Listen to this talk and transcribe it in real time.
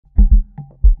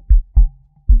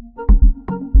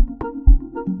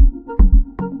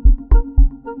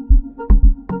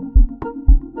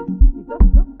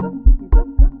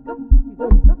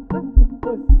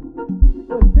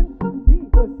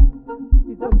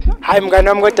Hayi mngani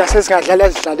wami kodwa sesingadlala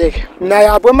zidlaleke. Mina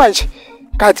yabo manje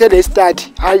ngathi le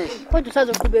study. Hayi. Kodwa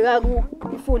usazoqhubeka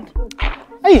ukufunda.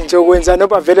 Hayi nje ukwenza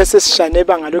noba vele sesishane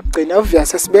ebanga lokugcina uvia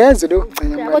sesibenze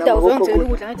lokugcina kodwa uzongizela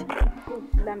ukudla ngathi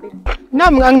lambile.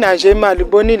 Nami anginayo nje imali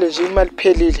ubonile nje imali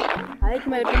phelile. Hayi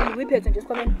imali phelile uyiphethe nje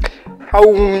esikhwameni.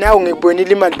 Awu nawe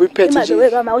ngikubonile imali uyiphethe nje.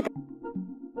 Imali wekama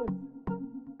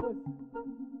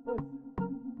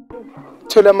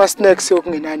thola ama snacks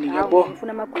okungenani yabo.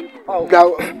 Ngifuna amagulu.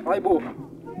 Hayibo.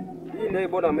 Yini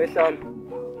eyibona amehlami.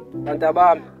 Bantu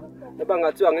bami. Noma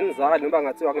ngathiwa nginizali noma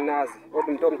ngathiwa nginazi kodwa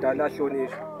umuntu omdala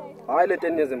ahlonishwa. Hayi lento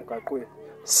eniyeze emgaqweni.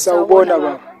 Sawubona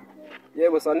baba.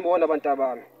 Yebo sanibona abantu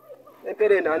bami.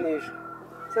 Empeleni anisho.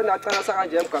 Senacala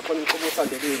sakanje emgaqweni ngiqhubeka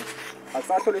usandeleni.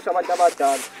 Asahlolisha abantu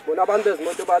abadala. Bona abantu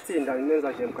bezimoto bathinda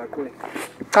nginenza nje emgaqweni.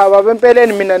 Cha baba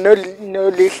empeleni mina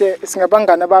nolihle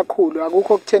singabangana abakhulu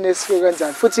akukho kutheni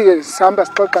esikwenzayo futhi ke sihamba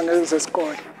sixoxa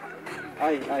ngezesikole.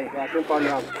 Hayi kahle mfana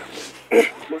yami.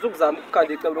 Muzukuzama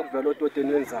ukukhanda icebo lokuvela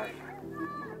ododeni wenzayo.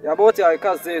 Yabothi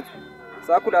ayikhazi zethu.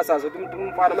 Sakhula sazi ukuthi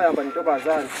umfana mayihamba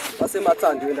nentombazane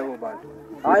basemathandweni labo bantu.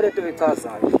 Hayi lento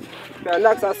echazayo. Phela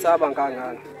nakusasaba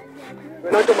ngangani.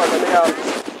 Wena ntombazane yami.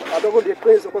 Abe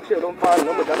kundiqiniso kokushela umfana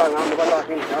noma udlala ngami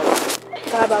balakhe njalo.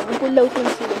 Baba uNkululeko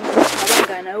uqinisile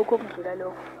abangana ukho kudlula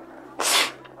lokho.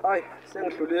 Hayi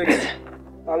sengihluleke.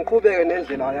 Angiqhubeke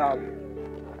nendlela yami.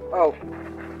 Awu.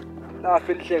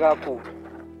 Nafilihle kakhulu.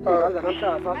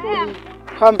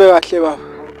 Hambe kahle baba.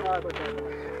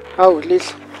 Hawu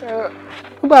lihle.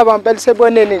 Ubaba mpela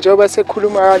seboneni njengoba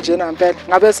sekhuluma kanjena mpela.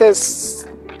 Ngabe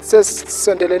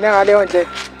sesondelene ngaleyo ndlela.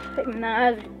 Mina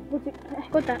azi futhi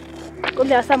kodwa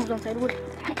kodwa asamba uzongicela ukudla.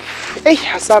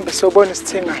 Asambe sobona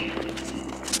isithengane.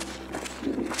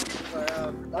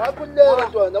 Akuleka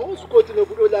ntwana usikoti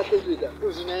nokulolahla ezila.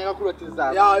 Uzinyanya kakhulu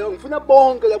thizana. Ya ngifuna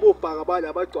bonke labo bhaka bala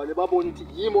abagcwale babone ukuthi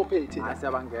yimi ophethe.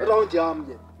 Asiyabangena. Round yami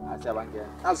ke. Asiyabangena.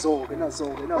 Nazoke.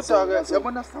 Kodwa ke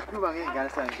siyabona sikhuluma ngengane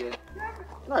sangena.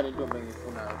 Nani into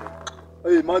engiyifunayo ke.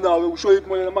 Hey manawe usho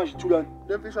iphumelela manje ithulani.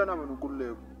 Lemfishana mina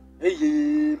uNkululeko.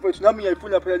 Hey mfethu nami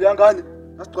ngiyayifuna phela le ngane.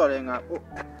 Asigcwale ngapho.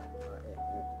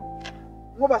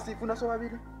 Ngoba sifuna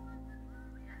sobabili.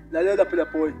 Lalela phela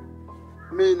boy.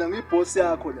 Mina ngiyiboss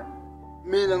yakho la.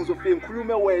 Mina ngizofika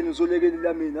ngikhulume wena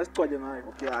uzolekelela mina sigcwale ngayo.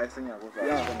 Okay hayi sengiyakuzwa.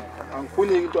 Ya.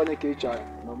 Angifuni intwana egejayo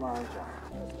noma kanjani.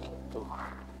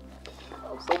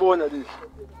 Awusabona lihle.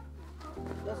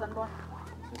 Yasanibona.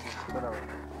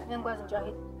 Ngikwazi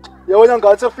njalo. Yabona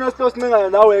ngathi sefuna silo sincengana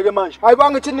nawe ke manje. Hayi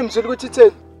bangithi nimzulu ukuthi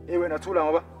itheni. Wena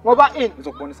thula ngoba ini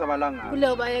ngizokubonisa abalanga.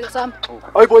 Kuleyo bayeke sami.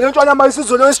 Ayibona intwana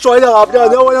mayisizolo esijwayela ngapi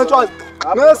la wena ntwana.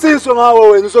 Ngesizwe ngawe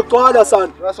wena uzogcwala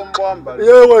sana. Uyasombamba.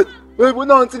 Yebo.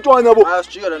 Uyibona nansi intwana bo.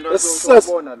 Asijika le nto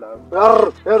sokubona la.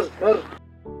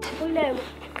 Kuleyo.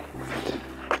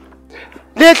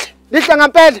 Lihle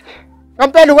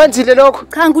ngampela ukwenzile lokho.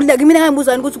 Cha Nkululeko mina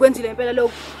ngiyambuzana ukuthi ukwenzile impela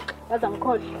lokho. Baza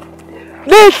ngikhohle.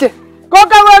 Lihle.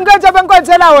 Konke kwenze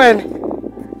benkwenzela wena.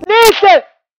 Lihle.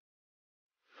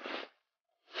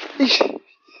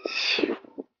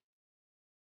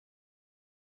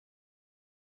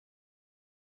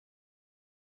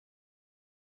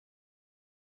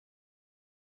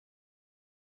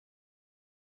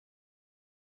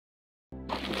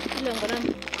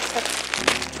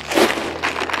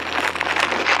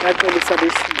 Ngiyaqolisa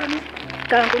lesingane.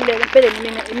 Cha Nkululeko impela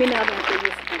mina ngabe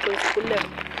ngixolisa Nkululeko.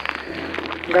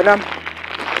 Nganami.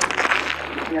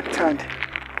 Ngiyakuthanda.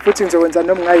 Futhi ngizokwenza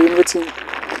noma ngayini ukuthi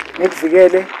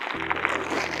ngikuvikele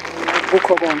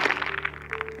kukho konke.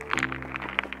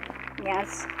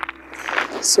 Yes.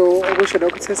 So ukusho lokho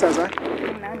ukuthi sesazana.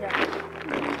 Kanjani?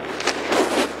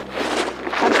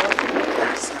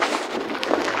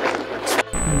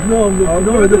 No,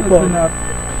 the partner.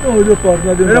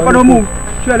 Wena kana umuntu,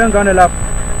 shela ngane lapha.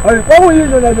 Hayi,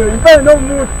 kwakuyini la nto? Impela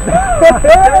nomuntu.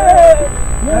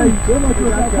 Hayi,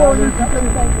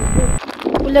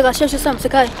 Nkululeko asheshe samse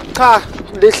ekhaya. Cha,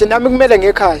 lihle nami kumele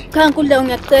ngekhaya. Cha Nkululeko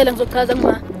ngiyakucela ngizochaza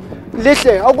kuma.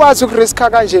 Lihle awukwazi ukuriska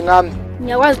kanje ngami.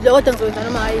 Ngiyakwazi lo kodwa ngizokwenza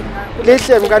noma hayi na.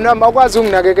 Lihle mngani wami awukwazi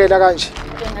unginakekela kanje.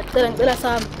 Ngicela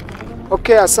sami.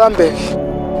 Okay, asambe.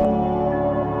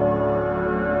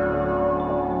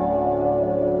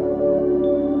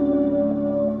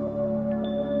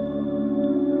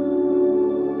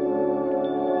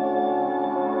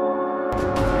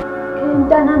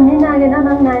 Mntana mina ke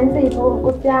nama nginayo insipho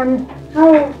Nkosi yami.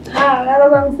 Hawu, ngaba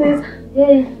bangisiza.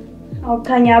 Hey,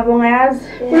 Awukhanya yabonga yazi.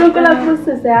 uNkulunkulu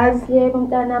akusise yazi. yebo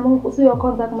mntana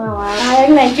usuyokhonza kuma wayo. Hayi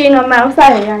kunenkinga ma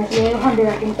usaye kahle. Yebo uhambe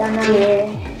kahle mntana.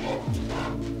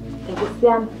 Nkosi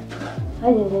yami.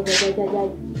 Hayi.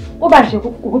 Kuba nje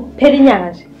ukuphela inyanga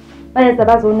nje. Bayenza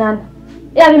bazonana.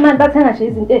 Yabe manje bathenga nje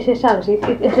izinto esheshayo nje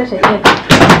esheshe yethu.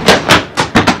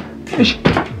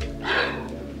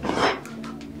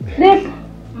 Lihle.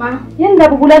 Ma, yini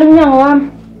ndaba ubulala umnyango wami?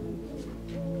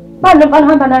 Bani lo mfana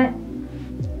uhamba naye?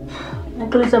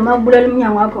 Ngixolisa uma ubulala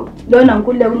umnyango wakho. Lona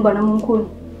Nkululeko umngane wami omkhulu.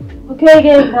 Okay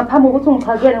ke ngaphambi kokuthi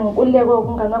ungichazele ngoNkululeko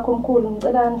umngane wakho omkhulu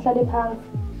ngicela nihlale phansi.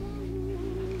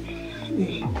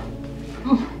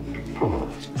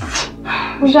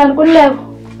 Unjani Nkululeko?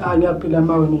 Ngiyaphila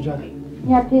ma wena njani?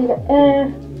 Ngiyaphila.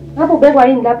 Ngabe ubekwa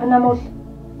yini lapha namuhla?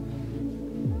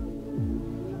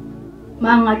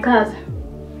 Ma ngachaza.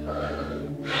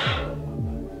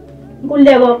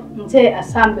 Nkululeko ngithe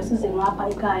asambe size ngapha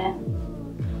ekhaya.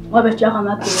 Ngoba sijaha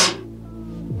amageni.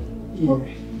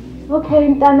 Okay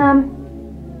mntanami.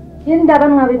 Yini ndaba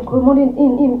ningabe nikhulumula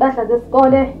impahla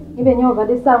zesikole ngibe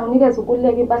ngiyovala isango unikeze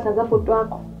uNkululeko impahla zabhuti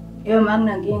wakho. Yebo ma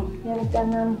kunankinga. Yebo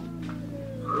mntanami.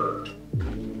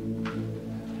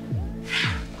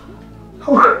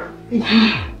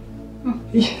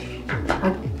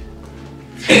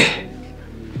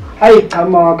 Hayi cha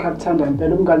ma wakho akuthanda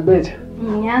impela umngani bethu.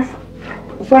 Ngiyazi.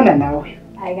 Ufana nawe.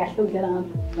 Hayi kahle ukudlala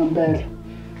ngapha. Ngempela.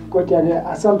 Kodwa ke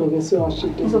asambe ke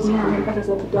siyoshida. Ngizomnyama impahla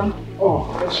zabhuti wami. Oh,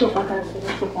 Esho bakala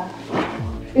sesofa.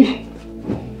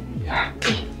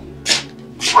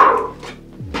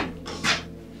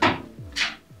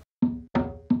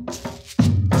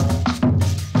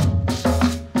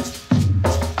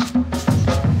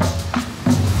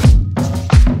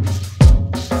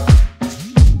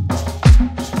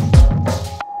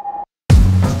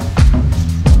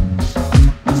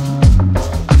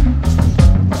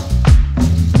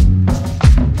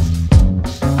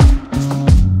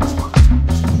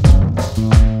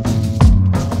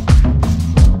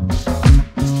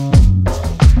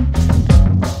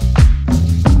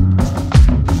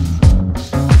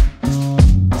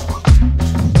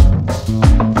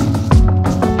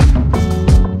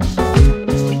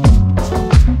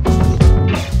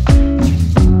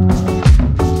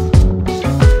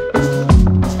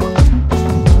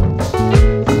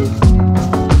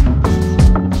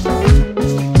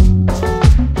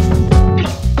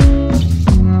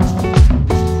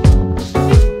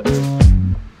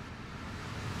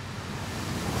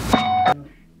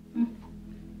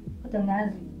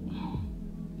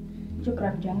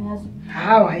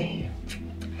 Hayi.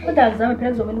 Kodwa zame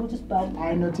phela kuzomela ukuthi sibhale.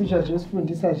 Hayi no teacher nje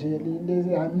sifundisa nje lezi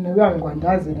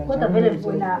uyangigwandazela Kodwa vele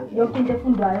wena yonke into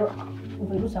efundwayo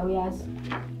uvela uzawuyazi.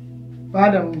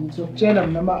 bhala ngizokutshela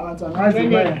mina ama-answer angazi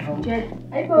Tshela.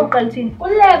 Ayibo uqala uthini?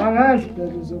 Nkululeko. angazi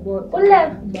phela uzobona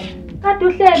Nkululeko. Kade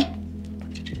uhleli.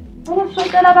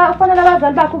 Ukushokela kufanele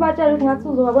abazali bakho batshele ukuthi ngathi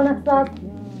uzobabona kusasa.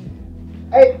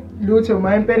 eyi lutho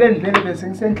ma empeleni vele bese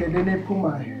ngisendleleni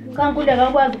ephumayo. Nkululeko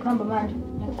akwazi ukuhamba manje.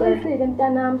 Uqinisile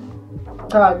mntanami.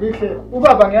 Cha lihle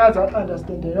ubaba ngiyazi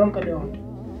understand yonke leyo nto.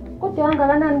 Kodwa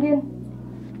kangakanani kini?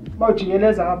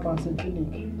 Mawujikeleza ngapha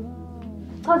ngaseklinikhi.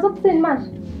 Cha sokuthini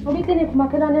manje? Ngoba iklinikhi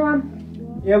umakhelwane wami.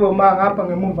 Yebo ma ngapha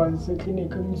ngemuva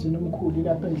ngiseklinikhi emzini omkhulu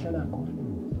lapho engihlala khona.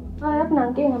 Hayi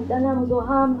akunankinga mntanami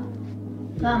uzohamba.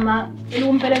 Mama,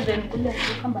 elikumpelezeni Nkululeko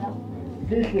ukuhamba lapho.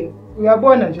 Lihle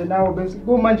uyabona nje nawe bese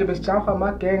kumanje besijaha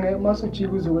amagenge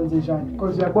masujika uzokwenza njani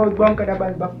because uyabona bonke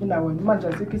labantu bafuna wena manje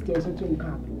asikho isidingo sokuthi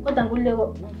ngikhaphe. Kodwa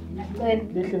Nkululeko ngicela.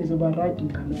 Lihle ngizoba right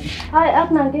ngikhamela. Hayi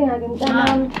akunankinga ke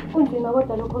mntanami. Kunzima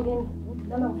kodwa lokho kini.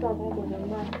 Noma ngisazi ngekwenza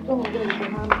imali. Ungeke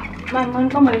ngizohamba. Mama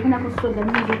ngicela ukufuna kusonda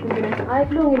mina Nkululeko. Hayi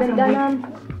kulungile mntanami.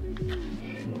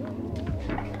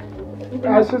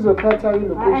 Asizophatha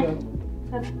ilokho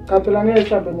cha phela ngeke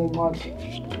sihambe nencwadi.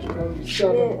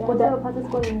 Kodwa uphatha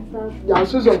esikoleni sakho. Ya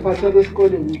sizongiphathela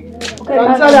esikoleni.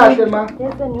 Kanisalahle ma.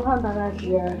 Yese nihamba kahle.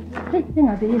 Yeah.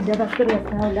 Ingabe indaba serious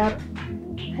nayo lapha.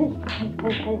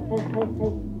 Hayi.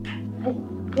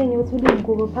 Sengiyothula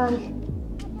ingubo phandle.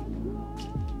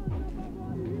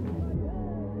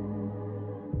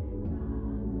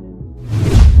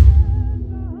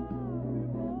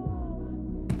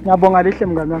 Ngiyabonga lihle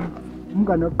mngani wami.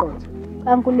 Umngane oqotho.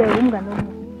 Nkululeko umngane wami.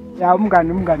 Ya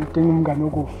umngane udinga umngane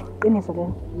okufa. Qiniso ke.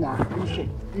 Na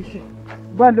lihle.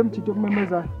 Ubani lo mthitho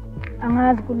okumemezayo?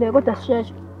 Angazi Nkululeko kodwa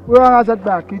sisheshe. Uyangazi athi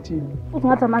bayagijima. Uthi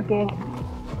ngathi amagenge.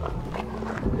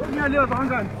 Ngiyaleyo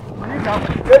bangani.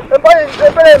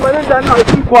 Empeleni manje njani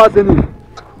ayikhwaze nini?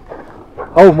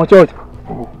 Hawu matsotha.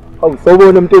 Hawu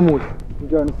sawubona umuntu omuhle.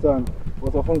 Njani sana?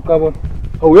 Wazofuna ukuqabula.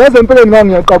 Hawu yazi empeleni nami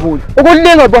ngiyaqabula.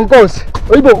 Ukulinga bankosi.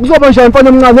 Hayibo kuzoba njani mfana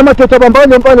emncane amadoda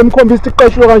abambane mfana emkhombisa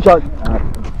iqeshwe kanjani?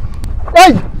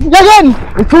 Hey, yakeni.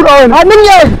 Ngithula wena.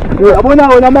 Aningiyeki. Yabona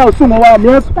wena mawusumo wami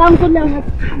yes. Nkululeko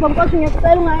bonkosi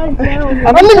ngiyacela ungayenzi leyo.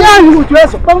 Aningiyeki ukuthi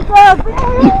yeso. Bonkosi.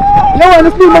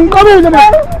 Yewena sibili ngiqabule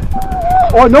manje.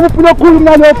 Oh, noma ufuna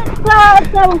ukukhuluma nalokho.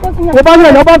 Cha, Nkosi nyabonga. Ngoba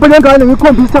mina nobamba lengane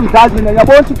ngikhombise mdala mina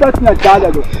yabona ukuthi athi ngiyadala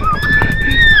lo.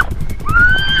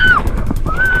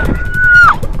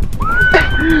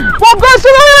 Wabese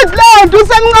uyenza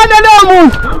usemncane lo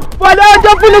muntu. Wala into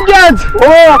ofuna ukuyenza.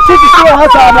 Oh, akusithi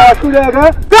siyohazana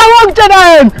yahluleka. Ngiyakutshela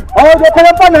yena. Hawu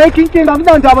phela mfana inkinga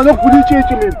kunandaba nokuvula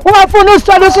itshitshi mina. Ungafuna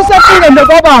usitshela usisefile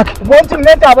ndekobakhe. Ubona ukuthi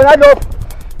nginendaba nalokho.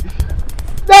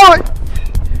 Nawe.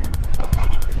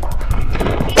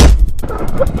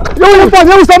 Yo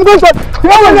mfana usamkhonza.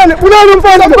 Yabona ulalo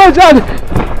mfana kanjani?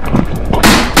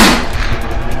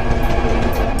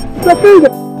 Safile.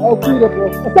 Okay,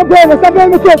 bro. Sabena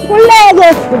mthombo.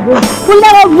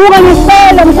 Kuleko vuka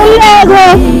ngesela, kuleko.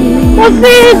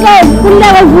 Usizo,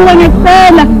 kuleko vuka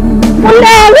ngesela.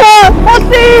 Kuleko,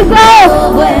 usizo.